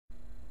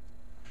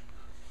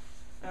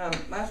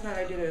Last night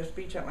I did a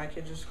speech at my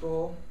kids'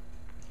 school,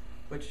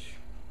 which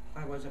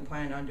I wasn't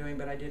planning on doing,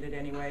 but I did it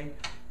anyway.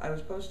 I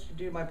was supposed to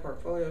do my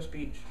portfolio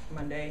speech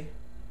Monday,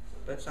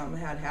 but something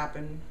had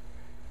happened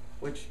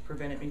which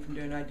prevented me from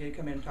doing it. I did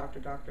come in and talk to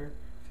Dr.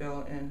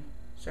 Phil, and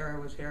Sarah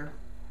was here.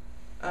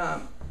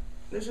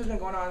 This has been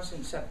going on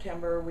since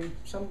September.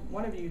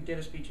 One of you did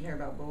a speech in here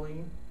about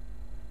bullying,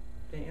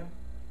 didn't you?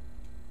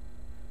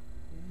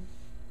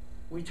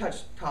 We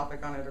touched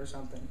topic on it or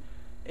something.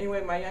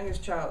 Anyway, my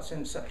youngest child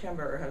since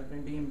September has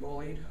been being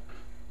bullied.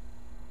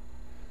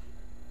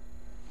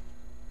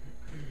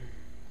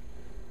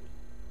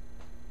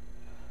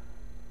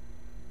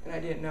 And I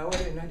didn't know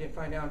it, and I didn't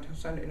find out until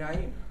Sunday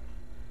night,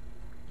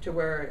 to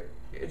where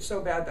it's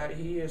so bad that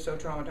he is so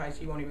traumatized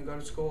he won't even go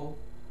to school.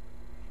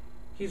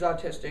 He's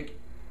autistic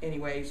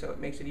anyway, so it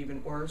makes it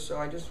even worse. So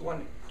I just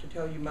want to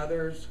tell you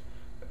mothers,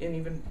 and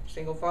even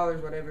single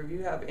fathers, whatever, if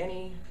you have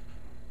any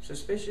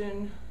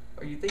suspicion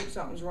or you think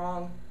something's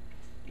wrong,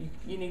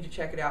 you need to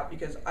check it out,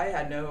 because I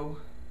had no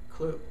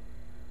clue.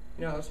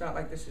 You know, it's not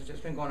like this has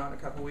just been going on a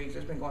couple weeks.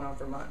 It's been going on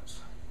for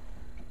months,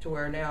 to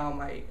where now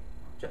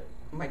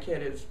my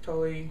kid is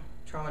totally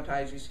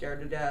traumatized. He's scared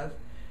to death.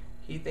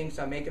 He thinks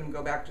I'm making him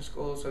go back to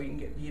school so he can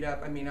get beat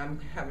up. I mean, I'm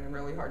having a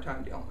really hard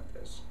time dealing with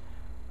this.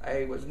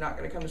 I was not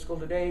going to come to school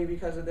today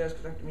because of this,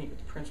 because I have to meet with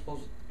the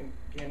principals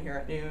again here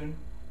at noon.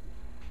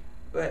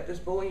 But this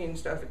bullying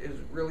stuff is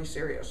really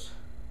serious.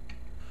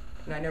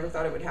 And I never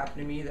thought it would happen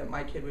to me, that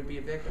my kid would be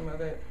a victim of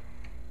it.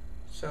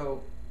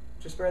 So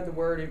to spread the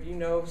word, if you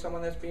know of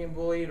someone that's being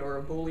bullied or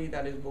a bully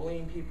that is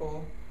bullying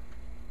people,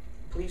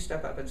 please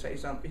step up and say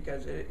something,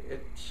 because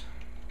it's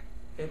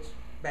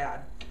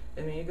bad.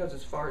 I mean, it goes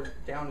as far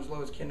down as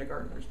low as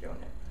kindergartners doing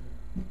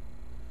it.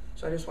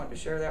 So I just wanted to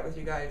share that with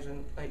you guys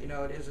and let you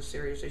know it is a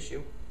serious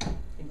issue.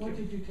 What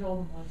did you tell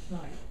them last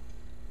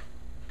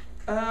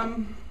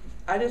night?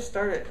 I just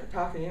started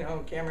talking, you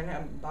know, Cameron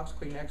had a box of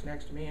Kleenex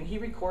next to me, and he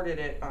recorded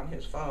it on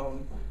his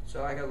phone,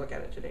 so I gotta look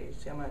at it today to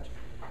see how much.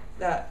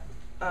 That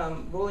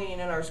bullying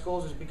in our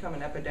schools has become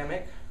an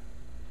epidemic,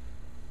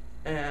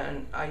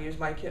 and I used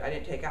my kid, I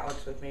didn't take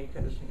Alex with me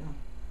because, you know,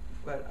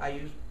 but I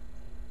used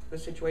the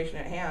situation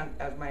at hand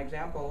as my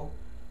example,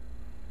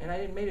 and I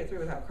didn't make it through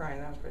without crying.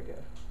 That was pretty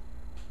good.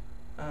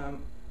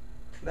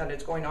 That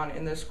it's going on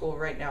in this school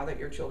right now, that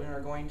your children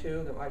are going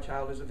to, that my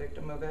child is a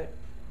victim of it.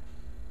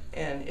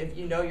 And if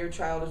you know your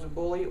child is a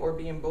bully or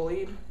being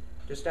bullied,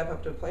 just step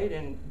up to the plate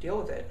and deal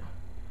with it.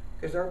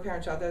 Because there are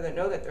parents out there that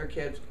know that their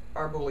kids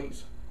are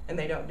bullies, and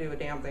they don't do a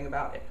damn thing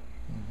about it.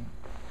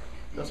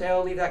 They'll say,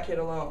 oh, leave that kid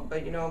alone.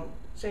 But, you know,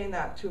 saying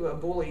that to a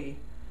bully,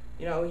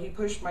 you know, he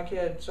pushed my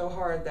kid so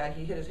hard that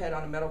he hit his head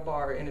on a metal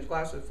bar and his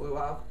glasses flew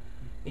off.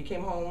 He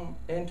came home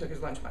and took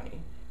his lunch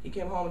money. He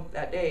came home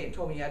that day and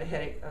told me he had a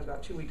headache. That was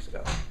about 2 weeks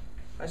ago.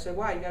 I said,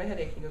 why, you got a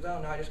headache? He goes, oh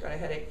no, I just got a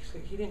headache. So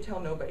he didn't tell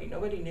nobody.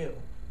 Nobody knew.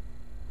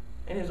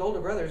 And his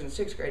older brother's in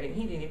 6th grade, and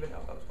he didn't even know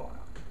what was going on.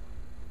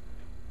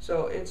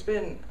 So it's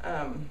been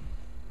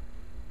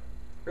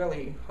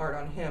really hard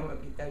on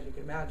him, as you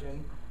can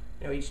imagine.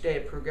 You know, each day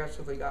it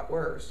progressively got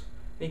worse.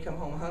 And he'd come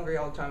home hungry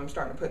all the time. I'm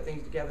starting to put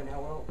things together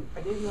now. Well,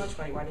 I gave you lunch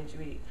money, why didn't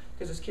you eat?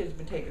 Because this kid's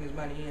been taking his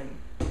money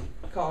and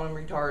calling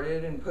him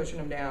retarded and pushing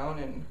him down,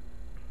 and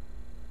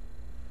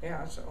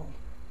yeah, so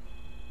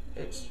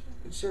it's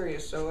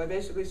serious. So I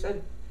basically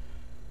said,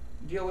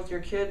 deal with your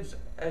kids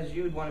as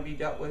you'd want to be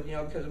dealt with, you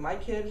know, because if my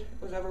kid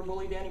was ever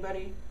bullied to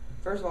anybody,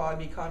 first of all, I'd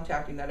be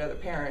contacting that other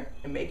parent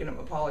and making them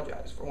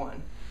apologize, for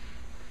one.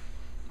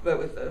 But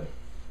with the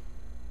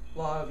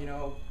law of, you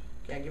know,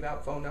 can't give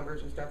out phone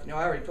numbers and stuff, you know,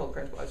 I already told the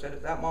principal, I said,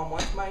 if that mom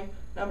wants my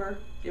number,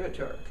 give it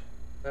to her.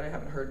 But I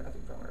haven't heard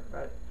nothing from her.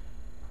 But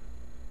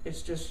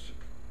it's just,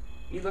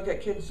 you look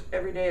at kids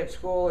every day at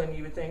school and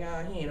you would think,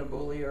 he ain't a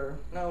bully, or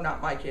no,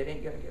 not my kid,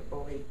 ain't gonna get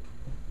bullied.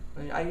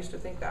 I mean, I used to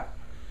think that.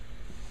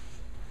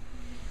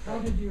 How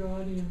did your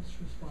audience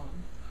respond?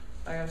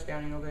 I got a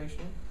standing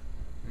ovation.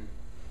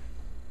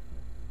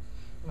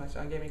 My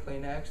son gave me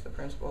Kleenex. The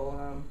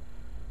principal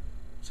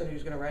said he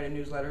was going to write a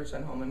newsletter,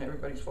 send home in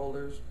everybody's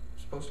folders.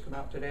 It's supposed to come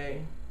out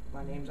today.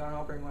 My name's on it.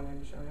 I'll bring one in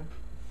to show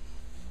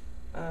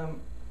you.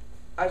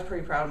 I was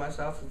pretty proud of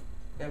myself.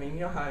 I mean,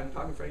 you know how I'm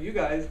talking in front of you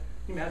guys.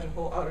 Can you imagine a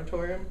whole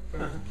auditorium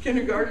for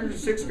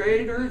kindergartners, 6th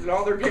graders, and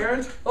all their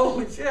parents?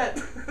 Holy shit.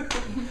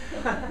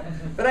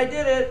 But I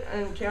did it,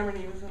 and Cameron,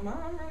 he was like, Mom,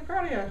 I'm really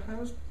proud of you. I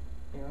was,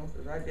 you know,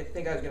 because I didn't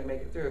think I was going to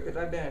make it through, because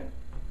I've been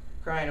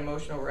crying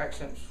emotional wreck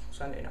since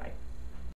Sunday night.